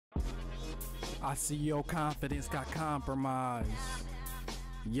I see your confidence got compromised.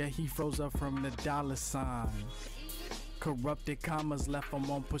 Yeah, he froze up from the dollar sign. Corrupted commas left him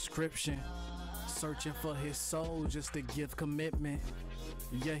on prescription. Searching for his soul just to give commitment.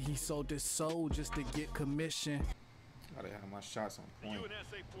 Yeah, he sold his soul just to get commission. Gotta have my shots on point.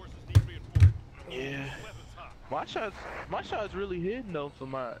 Yeah. My shots really hidden though for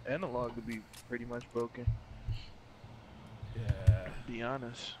my analog to be pretty much broken. Yeah. To be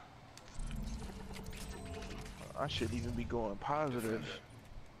honest. I shouldn't even be going positive.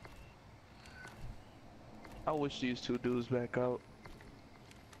 I wish these two dudes back out.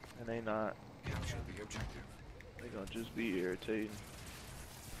 And they not. Capture the objective. They gonna just be irritating.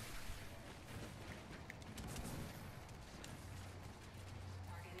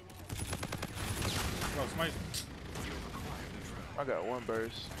 Bro, somebody. I got one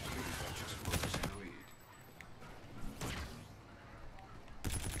burst.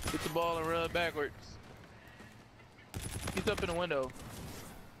 Get the ball and run backwards. He's up in the window.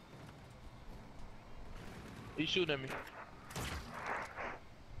 He's shooting at me.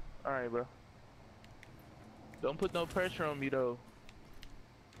 Alright, bro. Don't put no pressure on me, though.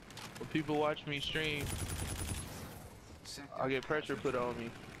 When people watch me stream, I get pressure put on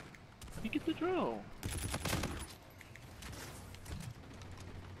me. You get the drone.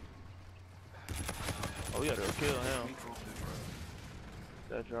 Oh, we gotta kill him.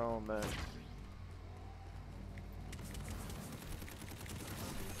 That drone, man.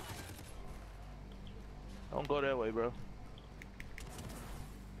 Don't go that way, bro.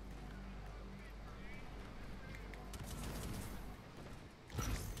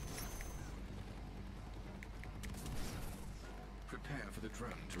 Prepare for the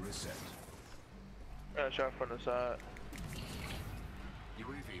drone to reset. Got a shot from the side. UAV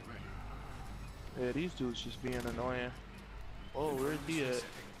ready. Yeah, these dudes just being annoying. Oh, where's he at?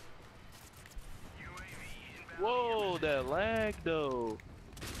 Whoa, that lag though.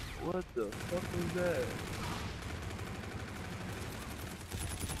 What the fuck was that?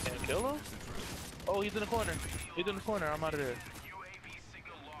 Can't kill him? Oh, he's in the corner. He's in the corner. I'm out of there.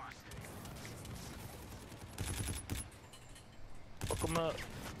 Fuck him up.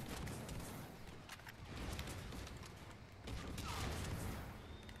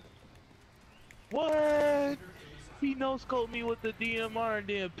 What? He no-scoped me with the DMR and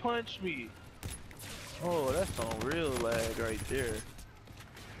then punched me. Oh, that's on real lag right there.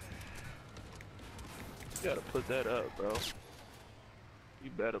 You gotta put that up, bro.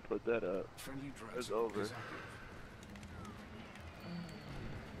 You better put that up. It's over.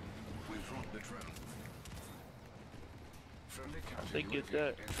 We dropped the drone. I think get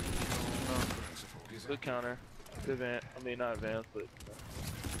that. Good counter. Good advance. I mean, not advanced, but.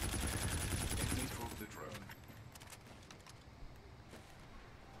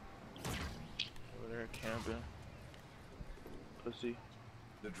 Over there camping. Pussy.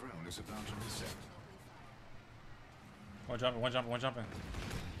 The drone is about to reset. One jumping, one jumping, one jumping.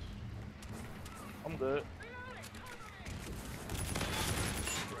 I'm good.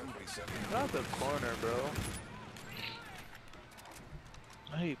 Not the corner, bro.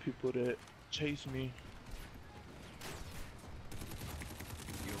 I hate people that chase me.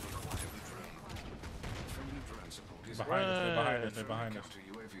 Behind us, they're behind us, they're behind us.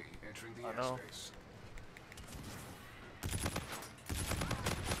 I know.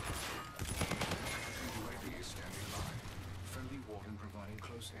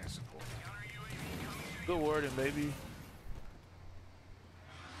 Good wording, baby.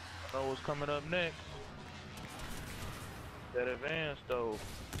 I know what's coming up next. That advance, though.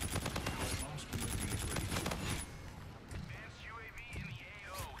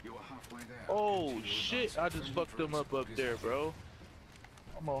 Oh shit! I just fucked him up there, bro.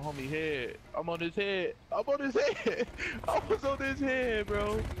 I'm on homie head. I'm on his head. I'm on his head. I was on his head,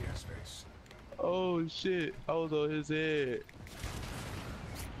 bro. Oh shit! I was on his head.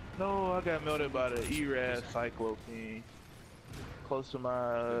 No, I got melted by the ERAS Cyclopine. Close to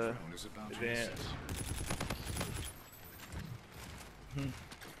my advance.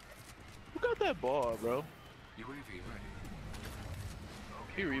 Who got that ball, bro? He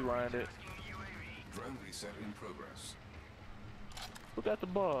rewinded. Drone reset in progress. Who got the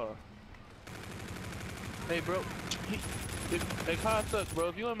ball? Hey, bro. Hey, Kai sucks, bro.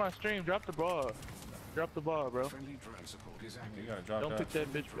 If you in my stream, drop the ball. Drop the ball, bro. Friendly drone support is active. You gotta drop Don't that.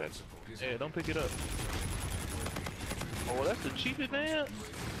 pick that bitch back. Yeah, don't pick it up. Oh, that's the cheap advance?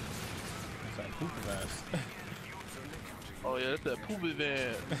 It's like poop ass. Oh yeah, that's that poop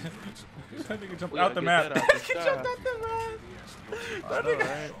advance. That nigga jumped We out gotta the get map. that out the He sky. jumped out the map. I know,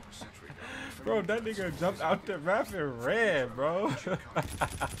 right? Bro, that nigga jumped out the map in red, bro. That's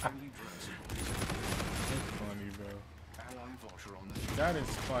Friendly drone support is active. funny, bro. Ally Vulture on the field. That is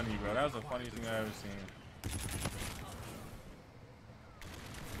funny, bro. That was the funniest thing I ever seen.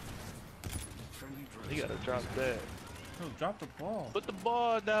 Friendly drone You gotta support drop is that. Yo, drop the ball. Put the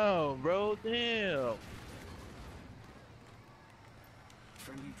ball down, bro. Damn.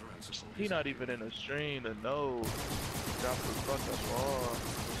 Friendly drone support He is not even in a stream to know. Drop the fucking ball.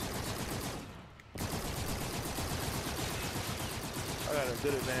 I got a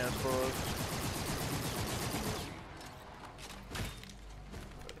good advance for us.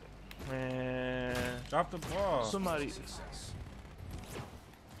 Man. Drop the ball. Somebody. success.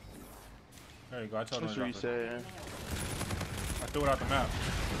 There you go. I told him Let's to drop it. reset. I threw it out the map.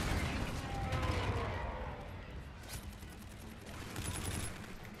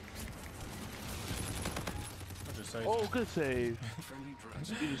 I'll just say. Oh, good save. Friendly drone You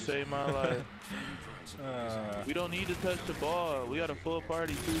support just saved my life. Friendly drone support is active. We don't need to touch the ball. We got a full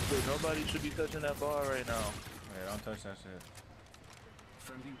party too, so nobody should be touching that ball right now. Hey, don't touch that shit.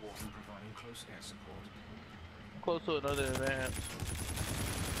 Friendly Warden providing close air support. Close to another advance.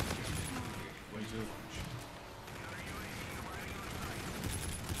 Me too.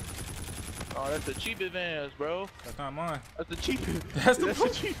 Oh, that's a cheap advance, bro. That's not mine. That's the cheapest. That's the the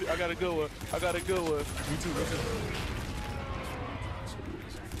cheapest. I got a good one. I got a good one. Me too. Me too.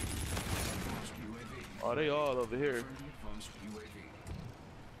 Advanced UAV. Oh, they all over here. Friendly advanced UAV.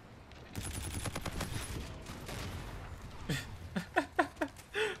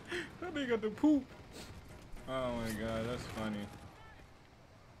 That nigga the poop. Oh my god, that's funny.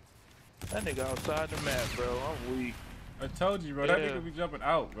 That nigga outside the map, bro. I'm weak. I told you, bro. That Yeah. nigga be jumping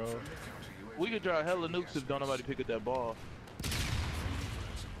out, bro. Counter UAV. We could draw hella nukes if don't nobody pick up that ball. Drone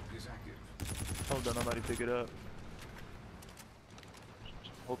support is active. Hope don't nobody pick it up.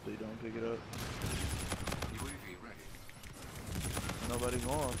 Hope they don't pick it up. UAV ready. Nobody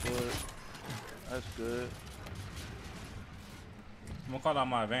going for it. That's good. I'm gonna call out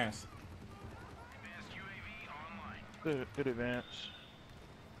my advance. Good advance.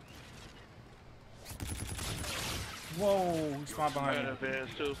 Whoa, he spawned I behind got me. advance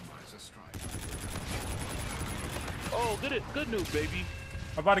too. Advisor strike. Oh, good nuke, baby.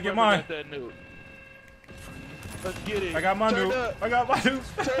 I'm about to get Whoever mine. got that nuke. Let's get it. I got my Turn new. up. I got my new.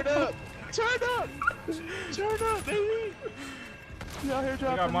 Turn up! Turn up! Turn up, baby! You out here I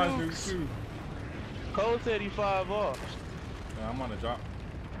dropping got my new nukes. too. Cole said he 5 off. Yeah, I'm gonna drop.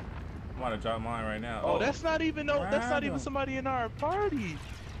 I'm gonna drop mine right now. Oh, that's not even that's not random. even somebody in our party.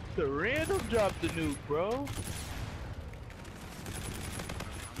 The random dropped the nuke, bro.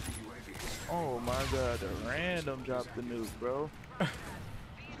 Oh my god, the random dropped the nuke, bro.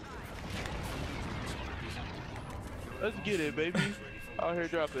 Let's get it, baby. Out here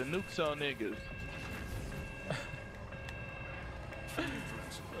dropping nukes on niggas. I'm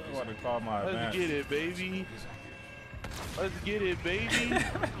about to call my Let's advance. get it, baby. Let's get it, baby.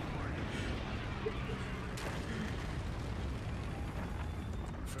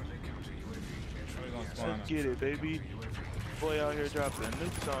 Friendly counter UAV entering We're gonna the spawn Let's him. get it, baby. counter UAV. Boy out here dropping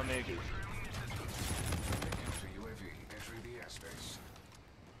nukes on niggas. Friendly counter UAV entering the airspace.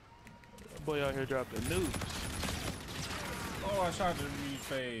 Boy out here dropping nukes. Oh, I tried to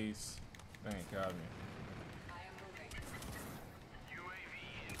rephase. Thank God, man.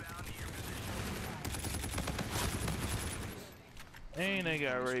 Dang, they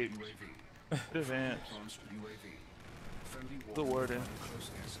got raped. UAV. Good advance. Advanced UAV. Friendly Good Warden wording. providing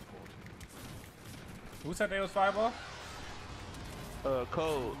close air support. Who said they was 5 off?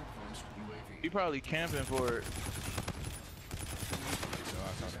 Code. Advanced UAV. He probably camping for it.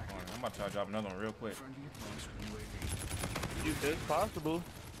 I'm about to try to drop another one real quick. Friendly advanced UAV. It's possible.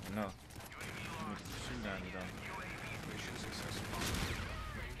 No. Shoot down you though. Mission successful.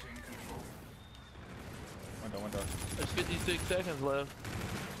 Maintain control. Window. There's 56 seconds left.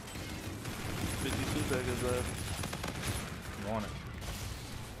 52 seconds left. I'm on it.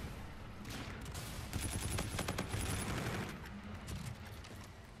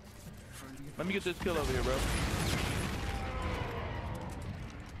 Friendly Let me get this kill over here, bro.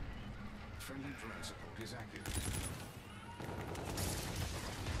 friendly drone support is active.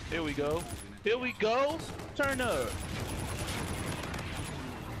 Here we go. Here we go. Turn up.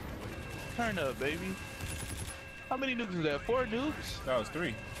 Turn up, baby. How many nukes is that? 4 nukes? That was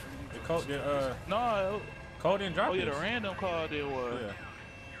 3. The code did, No. code didn't drop Oh yeah, this. the random call did was. Yeah.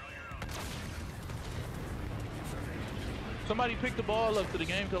 Somebody pick the ball up so the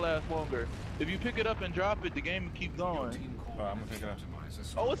game can last longer. If you pick it up and drop it, the game will keep going. Team call. Oh, I'm gonna pick it up.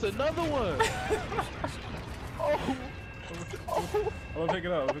 De-Atomizer Oh, it's another one. Oh. I'm gonna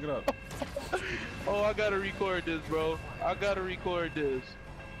pick it up. Oh, I gotta record this, bro. I gotta record this.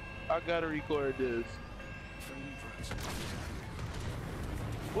 I gotta record this.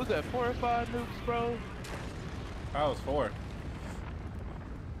 What's that, 4 or 5 nukes, bro? That was 4.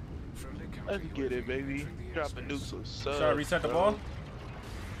 Let's get it, baby. Dropping nukes with subs. Should I reset the ball?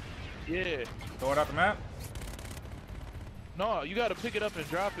 Yeah. Throw it out the map? No, you gotta pick it up and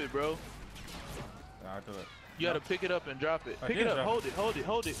drop it, bro. Nah, I'll do it. You gotta pick it up and drop it. I Pick did it up, drop hold it, hold it,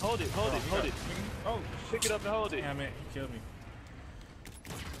 hold it, hold it, hold it, hold it. Oh, Pick it up and hold it. damn it, he killed me.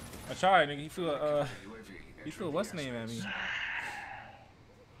 I tried, nigga. He feel what's name at me.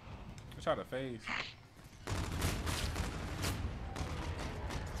 I tried to phase.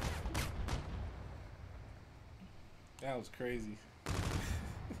 That was crazy.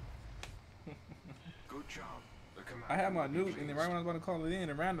 Good job. I had my nuke, and then right when I was about to call it in,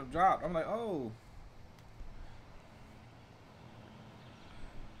 a random drop. I'm like, oh.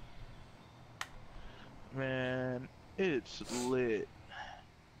 Man, it's lit.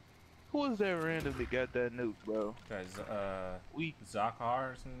 Who was that randomly got that nuke, bro? Guys, We.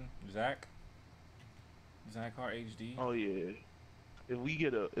 Zakhar or something? Zakhar HD. Oh yeah. If we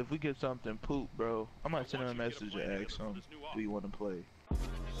get something poop, bro, I might send him a message and ask him, do you want to play?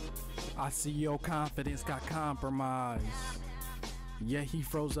 I see your confidence got compromised. Yeah, he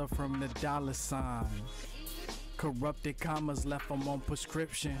froze up from the $sign. Corrupted commas left him on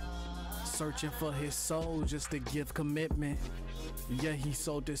prescription. Searching for his soul just to give commitment. Yeah, he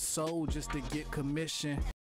sold his soul just to get commission.